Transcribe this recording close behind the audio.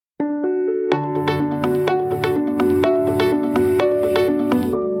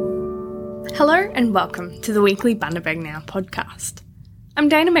Hello and welcome to the weekly Bundaberg Now podcast. I'm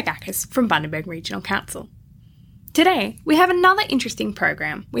Dana McAkis from Bundaberg Regional Council. Today, we have another interesting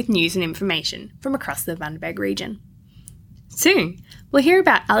program with news and information from across the Bundaberg region. Soon, we'll hear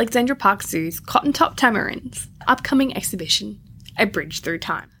about Alexandra Park Zoo's Cotton Top Tamarins upcoming exhibition, A Bridge Through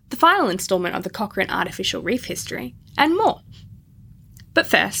Time, the final instalment of the Cochrane Artificial Reef history, and more. But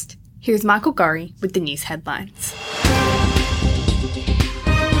first, here's Michael Gorrie with the news headlines.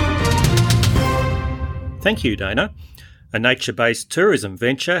 Thank you, Dana. A nature-based tourism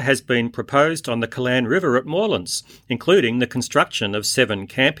venture has been proposed on the Callan River at Morelands, including the construction of 7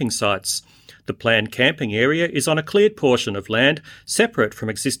 camping sites. The planned camping area is on a cleared portion of land separate from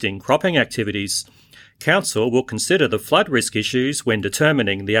existing cropping activities. Council will consider the flood risk issues when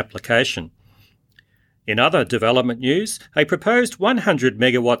determining the application. In other development news, a proposed 100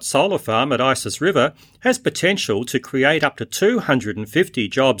 megawatt solar farm at Isis River has potential to create up to 250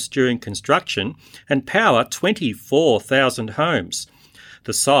 jobs during construction and power 24,000 homes.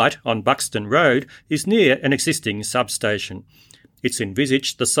 The site on Buxton Road is near an existing substation. It's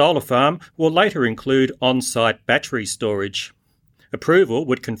envisaged the solar farm will later include on-site battery storage. Approval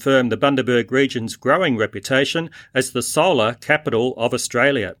would confirm the Bundaberg region's growing reputation as the solar capital of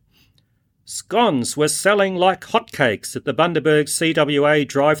Australia. Scones were selling like hotcakes at the Bundaberg CWA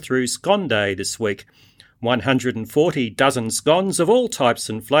drive-through Scone Day this week. 140 dozen scones of all types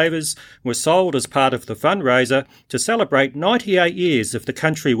and flavours were sold as part of the fundraiser to celebrate 98 years of the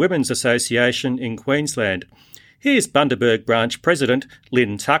Country Women's Association in Queensland. Here's Bundaberg Branch President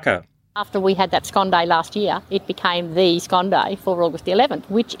Lynn Tucker. After we had that Scone Day last year, it became the Scone Day for August the 11th,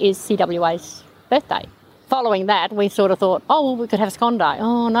 which is CWA's birthday. Following that, we sort of thought, we could have a Scone Day.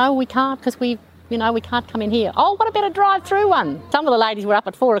 Oh, no, we can't because we can't come in here. Oh, what about a drive-through one? Some of the ladies were up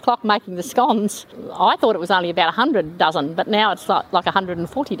at 4 o'clock making the scones. I thought it was only about 100 dozen, but now it's like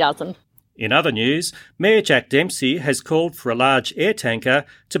 140 dozen. In other news, Mayor Jack Dempsey has called for a large air tanker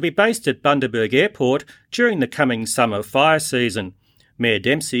to be based at Bundaberg Airport during the coming summer fire season. Mayor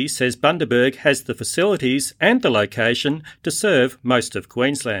Dempsey says Bundaberg has the facilities and the location to serve most of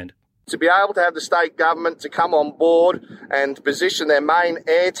Queensland. To be able to have the state government to come on board and position their main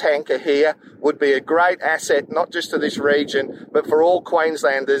air tanker here would be a great asset, not just to this region, but for all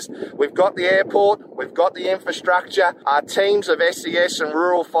Queenslanders. We've got the airport, we've got the infrastructure, our teams of SES and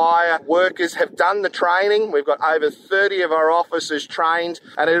rural fire workers have done the training. We've got over 30 of our officers trained,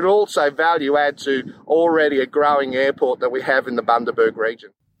 and it also value add to already a growing airport that we have in the Bundaberg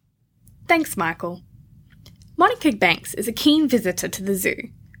region. Thanks, Michael. Monica Banks is a keen visitor to the zoo,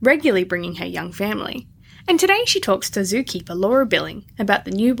 regularly bringing her young family, and today she talks to zookeeper Laura Billing about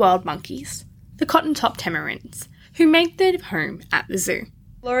the new wild monkeys, the Cotton Top Tamarins, who make their home at the zoo.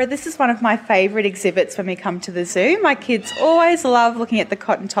 Laura, this is one of my favourite exhibits when we come to the zoo. My kids always love looking at the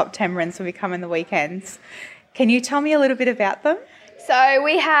Cotton Top Tamarins when we come on the weekends. Can you tell me a little bit about them? So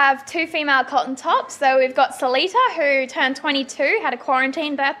we have 2 female cotton tops. So we've got Salita, who turned 22, had a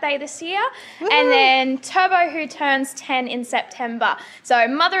quarantine birthday this year, Woo-hoo. And then Turbo, who turns 10 in September. So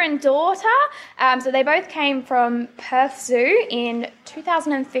mother and daughter. So they both came from Perth Zoo in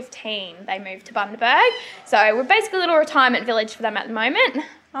 2015. They moved to Bundaberg. So we're basically a little retirement village for them at the moment.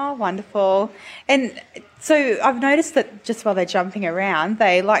 Oh, wonderful. And so I've noticed that just while they're jumping around,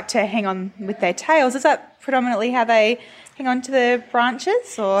 they like to hang on with their tails. Is that predominantly how they hang on to the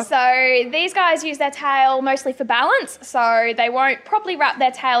branches? Or? So these guys use their tail mostly for balance, so they won't properly wrap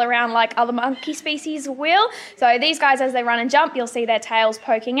their tail around like other monkey species will. So these guys, as they run and jump, you'll see their tails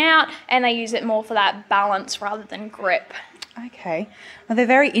poking out, and they use it more for that balance rather than grip. Okay. Well, they're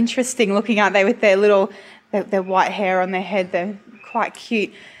very interesting looking, aren't they, with their little, their white hair on their head. They're quite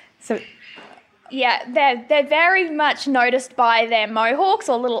cute. So yeah, they're very much noticed by their mohawks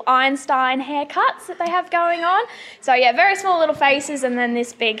or little Einstein haircuts that they have going on. So yeah, very small little faces, and then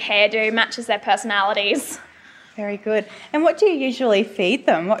this big hairdo matches their personalities. Very good. And what do you usually feed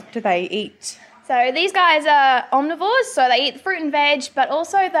them? What do they eat? So these guys are omnivores, so they eat fruit and veg, but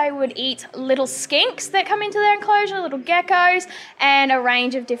also they would eat little skinks that come into their enclosure, little geckos, and a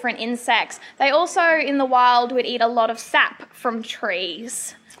range of different insects. They also, in the wild, would eat a lot of sap from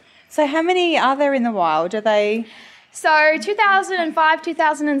trees. So how many are there in the wild? Are they? So 2005,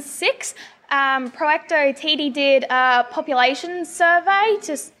 2006, Proacto TD did a population survey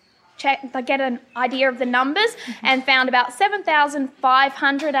to get an idea of the numbers, and found about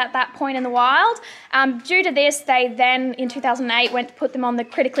 7,500 at that point in the wild. Due to this, they then, in 2008, went to put them on the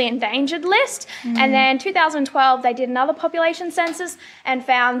critically endangered list. And then 2012, they did another population census and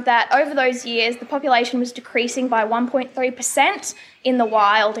found that over those years, the population was decreasing by 1.3% in the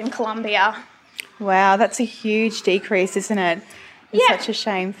wild in Colombia. Wow, that's a huge decrease, isn't it? It's Yeah. such a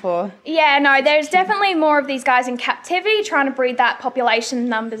shame for... Yeah, no, there's definitely more of these guys in captivity trying to breed that population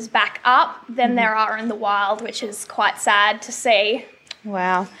numbers back up than there are in the wild, which is quite sad to see.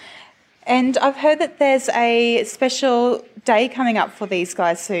 Wow. And I've heard that there's a special day coming up for these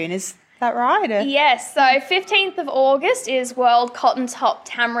guys soon. Is that right? Yes, so 15th of August is World Cotton Top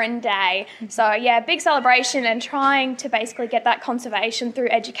Tamarin Day. So, yeah, big celebration and trying to basically get that conservation through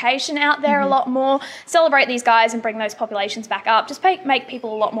education out there a lot more, celebrate these guys and bring those populations back up, just make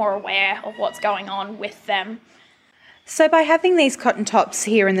people a lot more aware of what's going on with them. So by having these cotton tops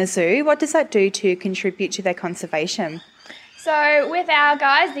here in the zoo, what does that do to contribute to their conservation? So with our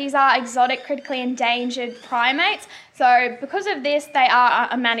guys, these are exotic, critically endangered primates. So because of this, they are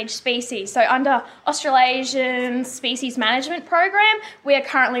a managed species. So under Australasian Species Management Program, we are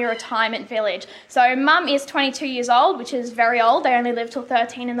currently a retirement village. So Mum is 22 years old, which is very old. They only live till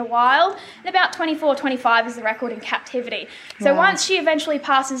 13 in the wild. And about 24, 25 is the record in captivity. So once she eventually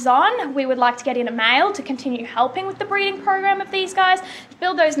passes on, we would like to get in a male to continue helping with the breeding program of these guys, to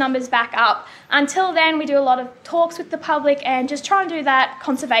build those numbers back up. Until then, we do a lot of talks with the public and just try and do that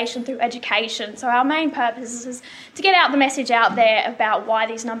conservation through education. So our main purpose is to get out the message out there about why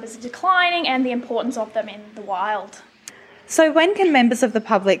these numbers are declining and the importance of them in the wild. So when can members of the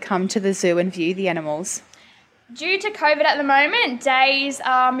public come to the zoo and view the animals? Due to COVID at the moment, days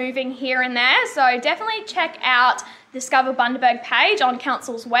are moving here and there, so definitely check out the Discover Bundaberg page on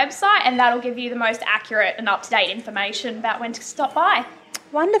Council's website, and that'll give you the most accurate and up-to-date information about when to stop by.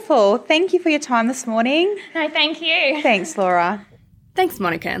 Wonderful. Thank you for your time this morning. No, thank you. Thanks, Laura. Thanks,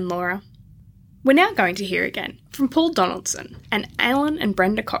 Monica and Laura. We're now going to hear again from Paul Donaldson and Alan and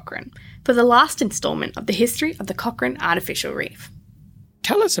Brenda Cochrane for the last instalment of the history of the Cochrane Artificial Reef.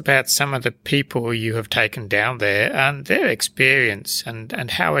 Tell us about some of the people you have taken down there and their experience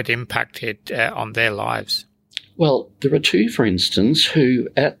and how it impacted on their lives. Well, there were two, for instance, who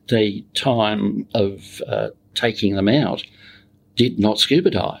at the time of taking them out did not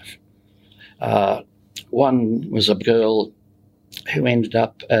scuba dive. One was a girl who ended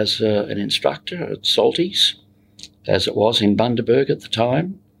up as an instructor at Salties, as it was in Bundaberg at the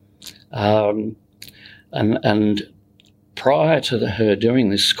time. And prior to her doing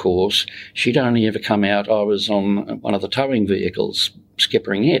this course, she'd only ever come out, I was on one of the towing vehicles,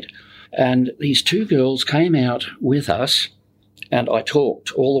 skippering it. And these two girls came out with us, and I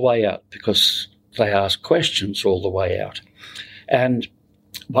talked all the way out because they asked questions all the way out. And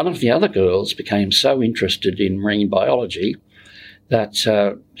one of the other girls became so interested in marine biology that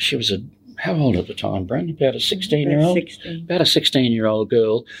she was how old at the time, Brent? About a 16-year-old? About a 16-year-old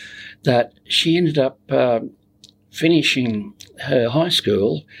girl, that she ended up finishing her high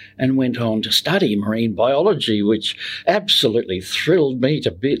school and went on to study marine biology, which absolutely thrilled me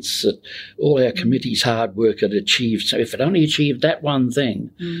to bits that all our committee's hard work had achieved. So if it only achieved that one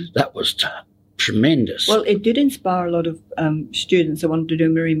thing, that was tremendous. Well, it did inspire a lot of students that wanted to do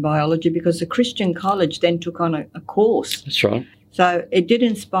marine biology because the Christian College then took on a course. That's right. So it did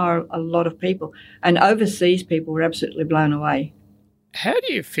inspire a lot of people, and overseas people were absolutely blown away. How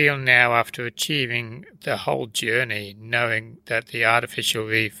do you feel now after achieving the whole journey, knowing that the artificial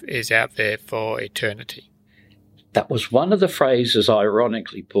reef is out there for eternity? That was one of the phrases,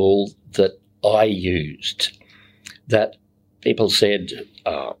 ironically, Paul, that I used, that people said,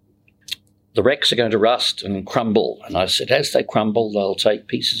 the wrecks are going to rust and crumble. And I said, as they crumble, they'll take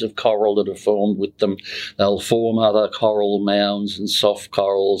pieces of coral that have formed with them, they'll form other coral mounds and soft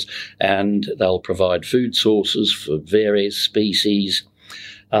corals, and they'll provide food sources for various species.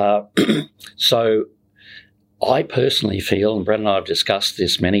 So I personally feel, and Brent and I have discussed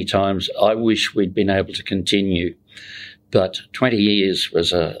this many times, I wish we'd been able to continue. But 20 years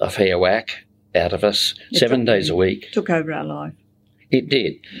was a fair whack out of us, 7 days a week. Took over our life. It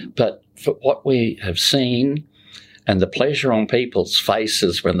did. But for what we have seen and the pleasure on people's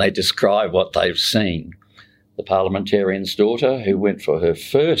faces when they describe what they've seen, the parliamentarian's daughter, who went for her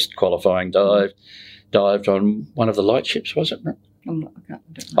first qualifying dive, dived on one of the lightships, was it?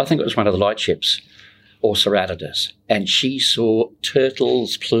 I think it was one of the lightships, or Ceratidas, and she saw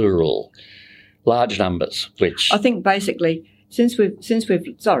turtles, plural, large numbers, which... I think basically... Since we've left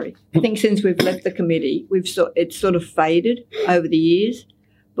the committee, it's sort of faded over the years.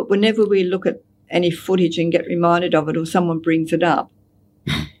 But whenever we look at any footage and get reminded of it, or someone brings it up,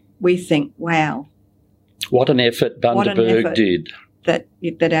 we think, "Wow, what an effort Bundaberg did! That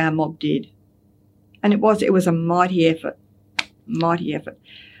our mob did." And it was a mighty effort,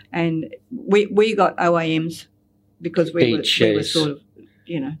 and we got OAMs because we were sort of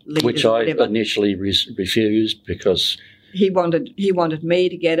leaders, which I initially refused because. He wanted me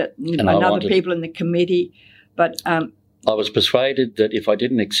to get it, and other people in the committee, but I was persuaded that if I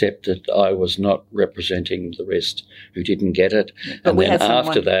didn't accept it, I was not representing the rest who didn't get it. But and then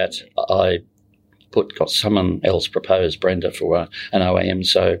after that, I got someone else proposed, Brenda, for an OAM.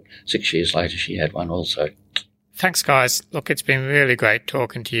 So 6 years later, she had one also. Thanks, guys. Look, it's been really great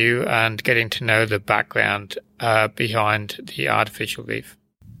talking to you and getting to know the background behind the artificial reef.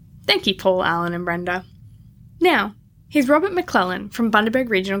 Thank you, Paul, Alan and Brenda. Now, here's Robert McClellan from Bundaberg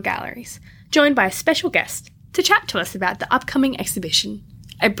Regional Galleries, joined by a special guest to chat to us about the upcoming exhibition,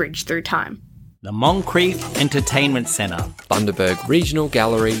 A Bridge Through Time. The Moncrieff Entertainment Centre, Bundaberg Regional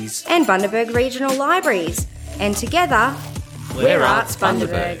Galleries and Bundaberg Regional Libraries. And together, we're Arts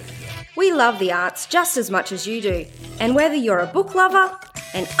Bundaberg. We love the arts just as much as you do. And whether you're a book lover,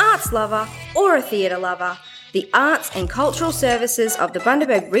 an arts lover or a theatre lover, the arts and cultural services of the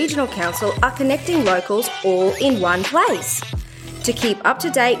Bundaberg Regional Council are connecting locals all in one place. To keep up to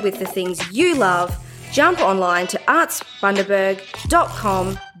date with the things you love, jump online to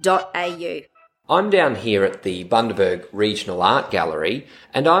artsbundaberg.com.au. I'm down here at the Bundaberg Regional Art Gallery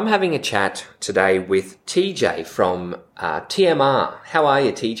and I'm having a chat today with TJ from TMR. How are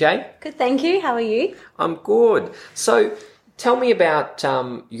you, TJ? Good, thank you. How are you? I'm good. So tell me about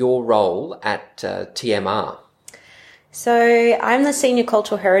your role at TMR. So I'm the Senior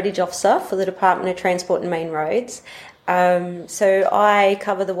Cultural Heritage Officer for the Department of Transport and Main Roads. So I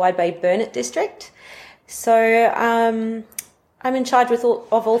cover the Wide Bay Burnett district. So I'm in charge of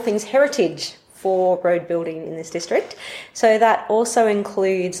all things heritage for road building in this district. So that also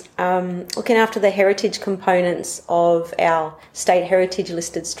includes looking after the heritage components of our state heritage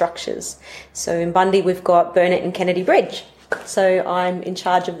listed structures. So in Bundy we've got Burnett and Kennedy Bridge. So I'm in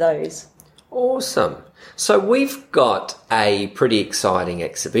charge of those. Awesome. So we've got a pretty exciting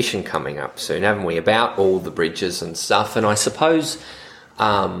exhibition coming up soon, haven't we, about all the bridges and stuff. And I suppose,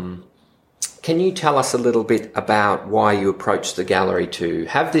 can you tell us a little bit about why you approached the gallery to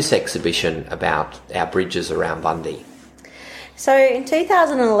have this exhibition about our bridges around Bundy? So in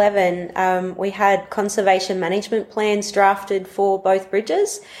 2011, we had conservation management plans drafted for both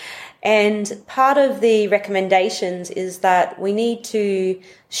bridges. And part of the recommendations is that we need to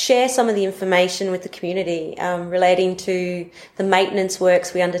share some of the information with the community relating to the maintenance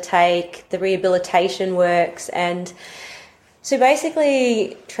works we undertake, the rehabilitation works, and so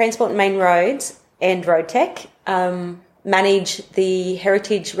basically Transport and Main Roads and RoadTech manage the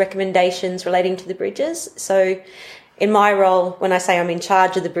heritage recommendations relating to the bridges. So in my role, when I say I'm in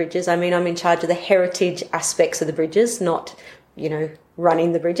charge of the bridges, I mean I'm in charge of the heritage aspects of the bridges, not,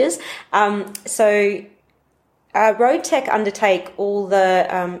 running the bridges. So RoadTech undertake all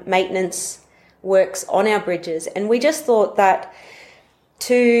the maintenance works on our bridges, and we just thought that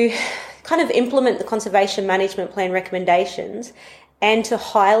to kind of implement the conservation management plan recommendations and to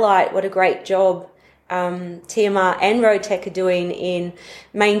highlight what a great job TMR and RoadTech are doing in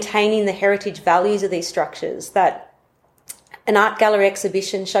maintaining the heritage values of these structures, that an art gallery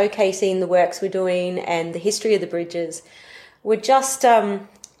exhibition showcasing the works we're doing and the history of the bridges would just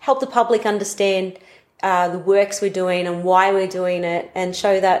help the public understand the works we're doing and why we're doing it, and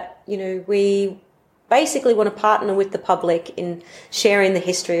show that, we basically want to partner with the public in sharing the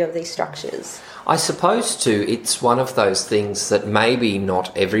history of these structures. I suppose too, it's one of those things that maybe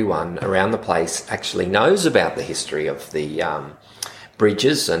not everyone around the place actually knows about the history of the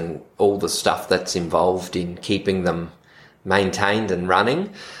bridges and all the stuff that's involved in keeping them maintained and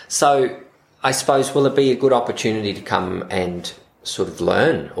running. So I suppose, will it be a good opportunity to come and sort of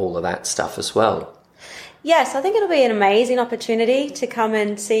learn all of that stuff as well? Yes, I think it'll be an amazing opportunity to come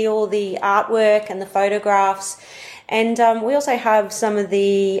and see all the artwork and the photographs. And we also have some of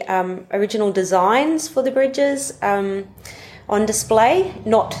the original designs for the bridges on display,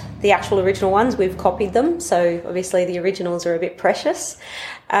 not the actual original ones. We've copied them, so obviously the originals are a bit precious.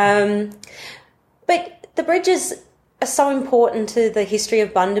 But the bridges are so important to the history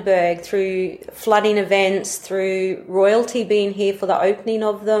of Bundaberg through flooding events, through royalty being here for the opening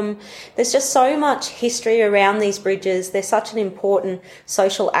of them. There's just so much history around these bridges. They're such an important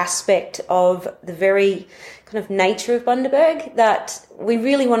social aspect of the very kind of nature of Bundaberg that we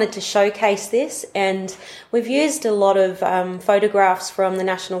really wanted to showcase this. And we've used a lot of photographs from the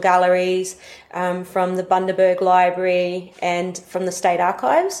National Galleries, from the Bundaberg Library and from the State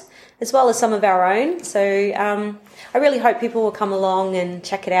Archives, as well as some of our own. So I really hope people will come along and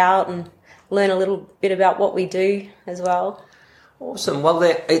check it out and learn a little bit about what we do as well. Awesome. Well,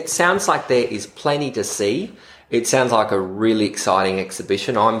 it sounds like there is plenty to see. It sounds like a really exciting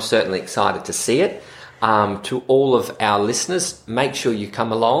exhibition. I'm certainly excited to see it. To all of our listeners, make sure you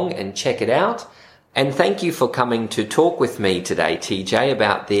come along and check it out. And thank you for coming to talk with me today, TJ,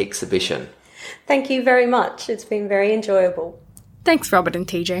 about the exhibition. Thank you very much. It's been very enjoyable. Thanks, Robert and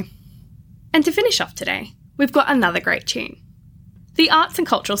TJ. And to finish off today, we've got another great tune. The Arts and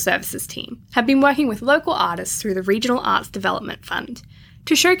Cultural Services team have been working with local artists through the Regional Arts Development Fund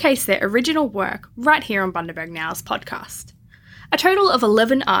to showcase their original work right here on Bundaberg Now's podcast. A total of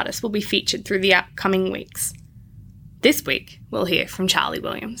 11 artists will be featured through the upcoming weeks. This week, we'll hear from Charlie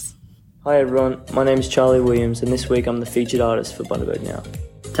Williams. Hi everyone, my name is Charlie Williams and this week I'm the featured artist for Bundaberg Now.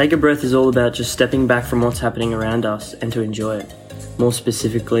 Take a Breath is all about just stepping back from what's happening around us and to enjoy it. More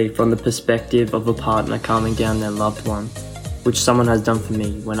specifically, from the perspective of a partner calming down their loved one, which someone has done for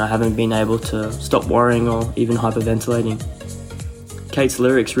me when I haven't been able to stop worrying or even hyperventilating. Kate's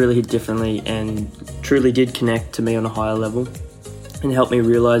lyrics really hit differently and truly did connect to me on a higher level and helped me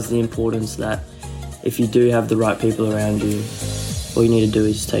realise the importance that if you do have the right people around you, all you need to do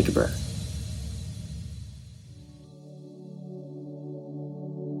is take a breath.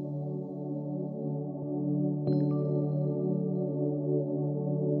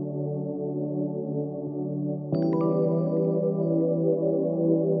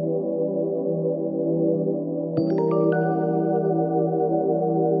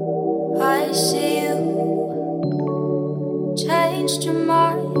 I see you changed your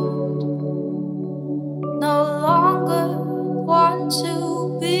mind, no longer want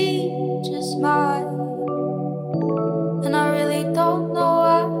to be just mine, and I really don't know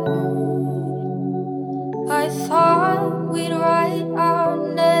why. I thought we'd write our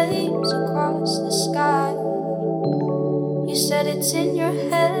names across the sky. You said it's in your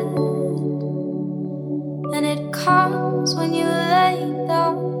head, and it comes when you lay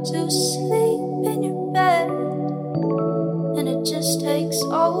down to sleep in your bed, and it just takes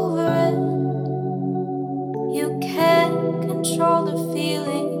over it. You can't control the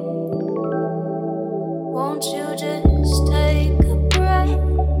feeling. Won't you just take a breath?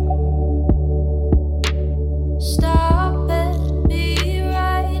 Stop it, be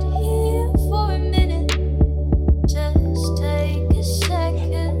right here for a minute. Just take a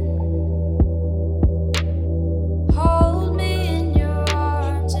second. Hold me in your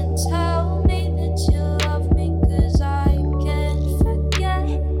arms and tell me that you love me, 'cause I can't forget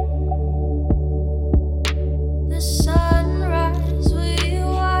the sunrise we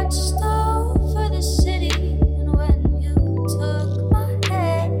watched over the city, and when you took my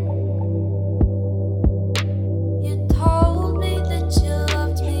hand, you told me that you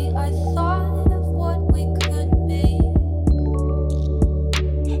loved me. I thought of what we could be.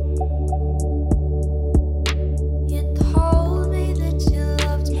 You told me that you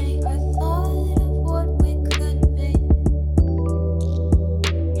loved me. I thought of what we could be.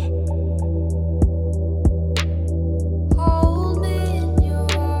 Hold me in your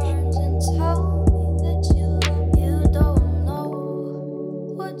arms and tell me that you love me. You don't know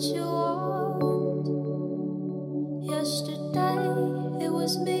what you want. Yesterday it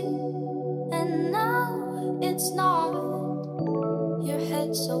was me, and now it's not. Your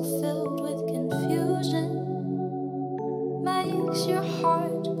head so filled with confusion makes your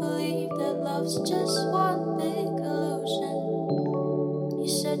heart believe that love's just one big illusion. You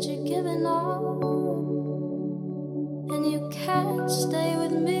said you're giving up, and you can't stay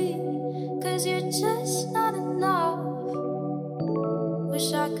with me, 'cause you're just not enough.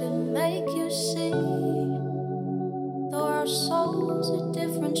 Wish I could make you see, though our souls are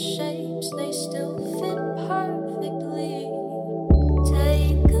different shapes, they still fit perfectly.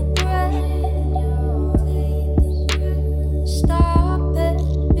 Take a breath. Stop it,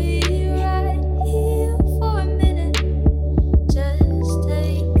 be right here for a minute. Just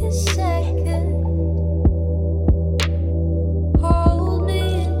take a second. Hold me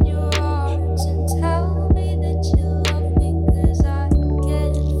in your arms and tell me that you love me, 'cause I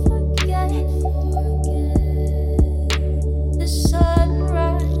can't forget the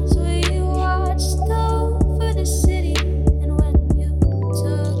sunrise we watched over the city, and when you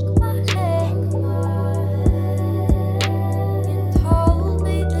took my hand, you told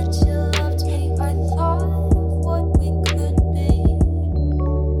me that you loved me. I thought of what we could be.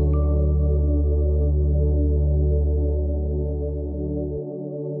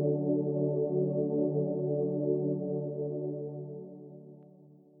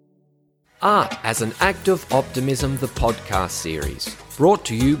 Art as an Act of Optimism, the podcast series, brought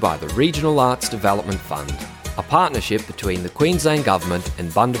to you by the Regional Arts Development Fund, a partnership between the Queensland Government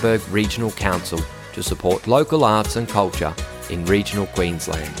and Bundaberg Regional Council to support local arts and culture in regional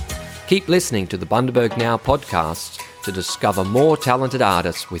Queensland. Keep listening to the Bundaberg Now podcasts to discover more talented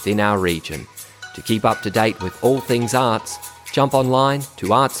artists within our region. To keep up to date with all things arts, jump online to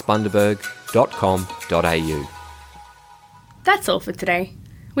artsbundaberg.com.au. That's all for today.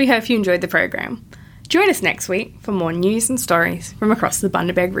 We hope you enjoyed the program. Join us next week for more news and stories from across the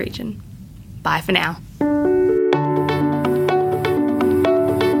Bundaberg region. Bye for now.